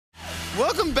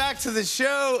Welcome back to the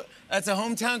show. That's a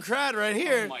hometown crowd right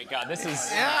here. Oh my God, this is...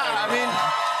 Yeah, I mean,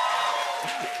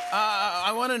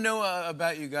 I want to know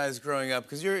about you guys growing up,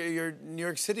 because you're New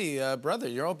York City brother.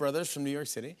 You're all brothers from New York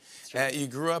City. You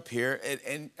grew up here,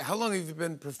 and how long have you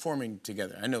been performing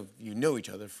together? I know you know each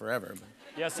other forever. But...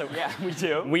 Yeah, we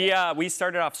do. We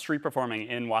started off street performing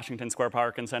in Washington Square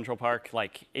Park and Central Park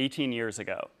like 18 years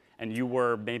ago. And you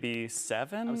were maybe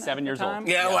 7? I was 7 years old.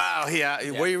 Yeah, yes. Wow,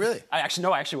 yeah. Were you really? I actually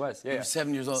was. Yeah, you were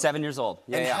 7 years old? 7 years old,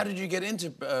 yeah. And how did you get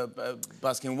into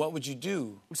busking? What would you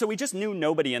do? So we just knew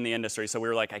nobody in the industry, so we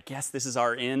were like, I guess this is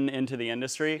our into the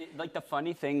industry. Like, the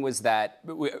funny thing was that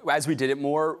as we did it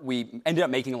more, we ended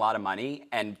up making a lot of money,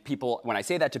 and people, when I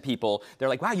say that to people, they're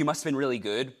like, wow, you must have been really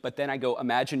good. But then I go,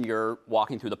 imagine you're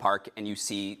walking through the park and you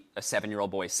see a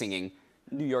 7-year-old boy singing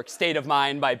New York State of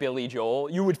Mind by Billy Joel.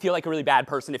 You would feel like a really bad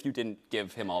person if you didn't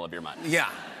give him all of your money. Yeah.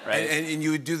 Right? And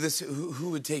you would do this,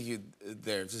 who would take you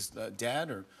there? Just dad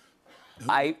or?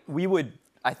 I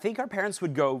think our parents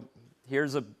would go,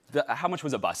 how much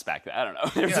was a bus back then? I don't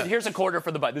know. Here's a quarter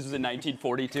for the bus. This was in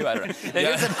 1942, I don't know.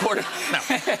 Here's a quarter. No,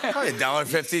 probably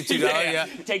 $1.50, $2, yeah.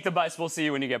 Take the bus, we'll see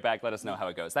you when you get back, let us know how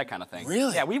it goes, that kind of thing.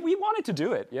 Really? Yeah, we wanted to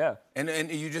do it, yeah.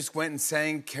 And you just went and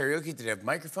sang karaoke? Did you have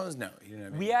microphones? No, you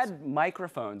didn't have We had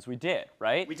microphones, we did,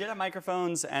 right? We did have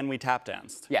microphones and we tap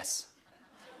danced. Yes.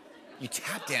 You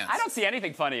tap danced? I don't see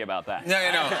anything funny about that. No,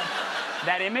 you know.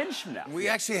 That image? No. We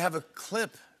actually have a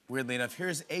clip. Weirdly enough,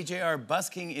 here's AJR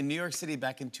busking in New York City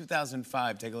back in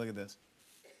 2005. Take a look at this.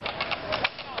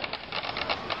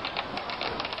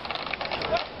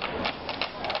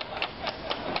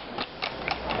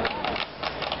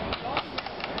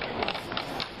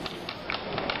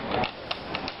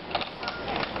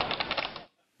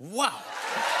 Wow.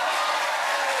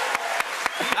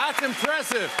 That's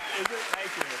impressive. Thank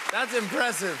you. That's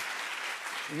impressive.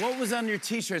 What was on your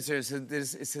T-shirts there? It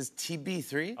says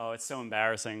TB3? Oh, it's so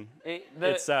embarrassing. Do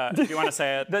you want to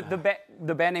say it?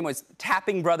 The band name was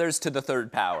Tapping Brothers to the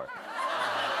Third Power.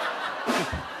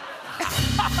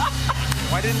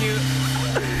 Why didn't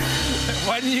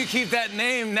you keep that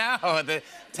name now?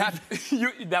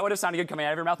 That would have sounded good coming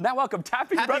out of your mouth. Now welcome,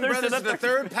 Tapping Brothers to the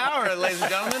Third Power, ladies and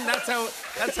gentlemen.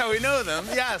 That's how we know them.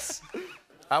 Yes.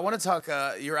 I want to talk,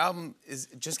 your album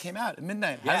just came out at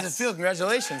midnight. How does it feel?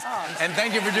 Congratulations. Oh, and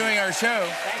thank you for doing our show.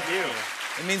 Thank you.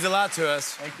 It means a lot to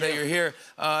us that you're here.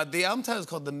 The album title is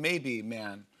called The Maybe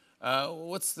Man.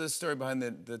 What's the story behind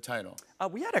the title?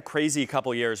 We had a crazy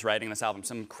couple years writing this album.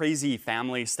 Some crazy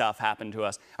family stuff happened to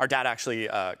us. Our dad actually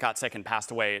got sick and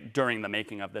passed away during the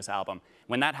making of this album.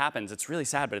 When that happens, it's really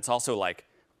sad, but it's also like,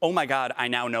 oh my God, I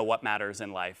now know what matters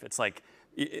in life. It's like,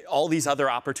 all these other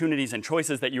opportunities and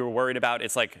choices that you were worried about,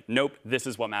 it's like, nope, this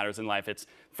is what matters in life. It's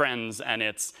friends and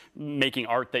it's making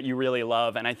art that you really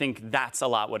love. And I think that's a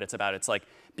lot what it's about. It's like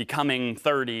becoming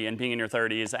 30 and being in your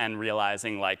 30s and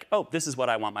realizing like, oh, this is what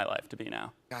I want my life to be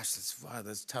now. Gosh,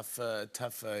 that's tough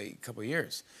couple of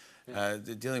years.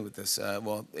 Dealing with this.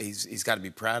 Well, he's got to be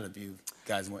proud of you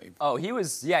guys and what you... Oh, he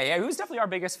was definitely our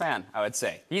biggest fan, I would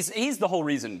say. He's the whole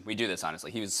reason we do this,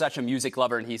 honestly. He was such a music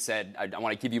lover, and he said, I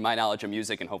want to give you my knowledge of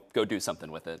music and go do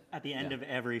something with it. At the end of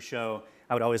every show,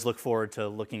 I would always look forward to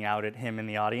looking out at him in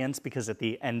the audience, because at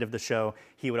the end of the show,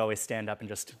 he would always stand up and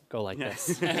just go like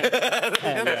this.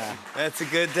 That's a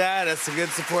good dad. That's a good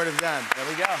supportive dad. There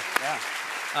we go,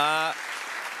 yeah.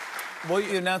 Well,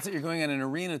 you announced that you're going on an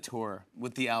arena tour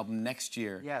with the album next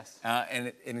year. Yes. And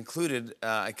it included,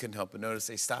 I couldn't help but notice,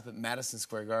 a stop at Madison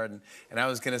Square Garden. And I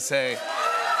was going to say,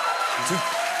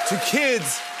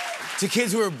 to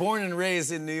kids who are born and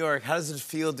raised in New York, how does it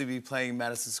feel to be playing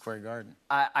Madison Square Garden?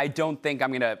 I don't think I'm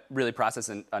going to really process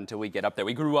it until we get up there.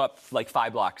 We grew up like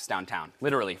 5 blocks downtown,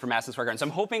 literally, from Madison Square Garden. So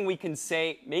I'm hoping we can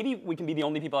maybe we can be the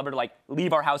only people ever to like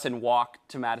leave our house and walk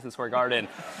to Madison Square Garden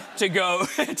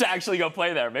to actually go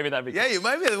play there. Maybe that'd be cool. Yeah, you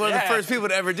might be one of the first people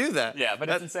to ever do that. Yeah, but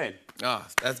that's insane. Oh,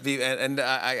 and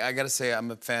I got to say,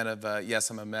 I'm a fan of Yes,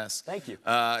 I'm a Mess. Thank you.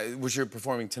 Which you're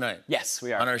performing tonight. Yes,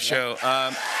 we are. On our show.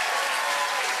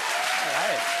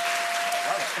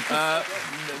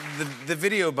 The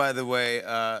video, by the way,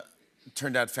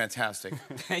 turned out fantastic.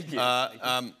 Thank you.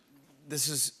 This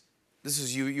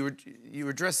is you. You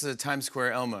were dressed as a Times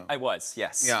Square Elmo. I was,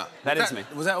 yes. Yeah. That is me.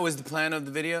 Was that always the plan of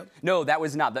the video? No, that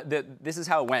was not. This is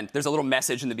how it went. There's a little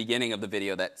message in the beginning of the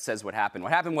video that says what happened.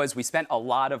 What happened was we spent a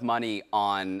lot of money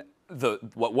on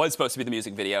what was supposed to be the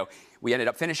music video. We ended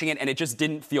up finishing it, and it just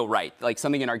didn't feel right. Like,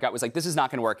 something in our gut was like, this is not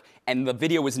gonna work, and the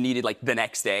video was needed, like, the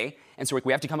next day. And so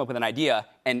we have to come up with an idea,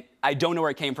 and I don't know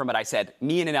where it came from, but I said,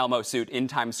 me in an Elmo suit in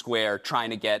Times Square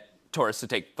trying to get tourists to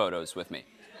take photos with me.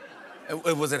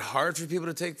 Was it hard for people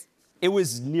to take It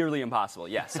was nearly impossible,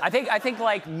 yes. I think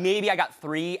like maybe I got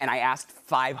 3 and I asked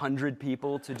 500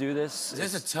 people to do this.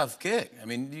 This is a tough gig. I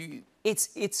mean,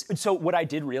 So what I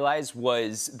did realize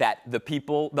was that the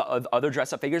other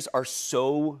dress-up figures are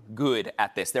so good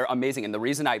at this. They're amazing. And the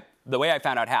way I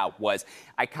found out how was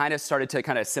I kind of started to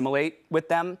kind of assimilate with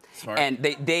them. Smart.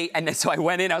 And so I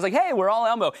went in, I was like, hey, we're all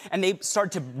Elmo. And they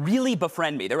started to really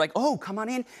befriend me. They were like, oh, come on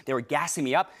in. They were gassing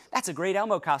me up. That's a great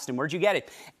Elmo costume. Where'd you get it?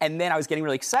 And then I was getting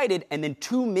really excited. And then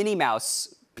 2 Minnie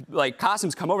Mouse like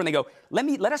costumes come over and they go,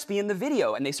 let us be in the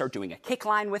video. And they start doing a kick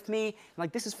line with me. I'm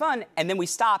like, this is fun. And then we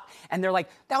stop and they're like,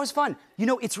 that was fun. You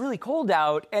know, it's really cold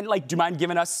out. And like, do you mind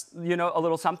giving us, you know, a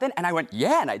little something? And I went,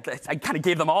 yeah. And I kind of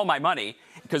gave them all my money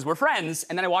because we're friends.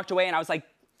 And then I walked away and I was like,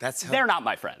 they're not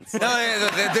my friends. No,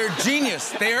 they're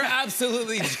genius. They are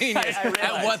absolutely genius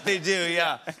at what they do,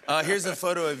 yeah. Here's a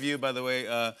photo of you, by the way.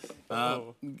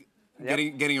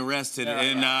 Getting arrested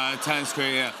in Times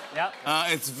Square, yeah. Yep.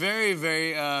 It's very,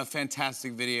 very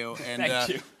fantastic video. And Thank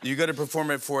you. You're going to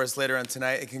perform it for us later on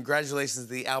tonight. And congratulations,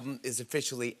 the album is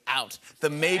officially out. The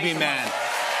Maybe Man.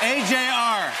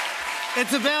 AJR.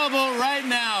 It's available right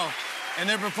now. And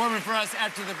they're performing for us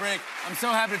after the break. I'm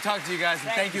so happy to talk to you guys.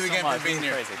 And thank you again for being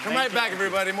here. Come right back,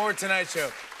 everybody. More Tonight Show.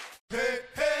 Hey,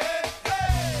 hey.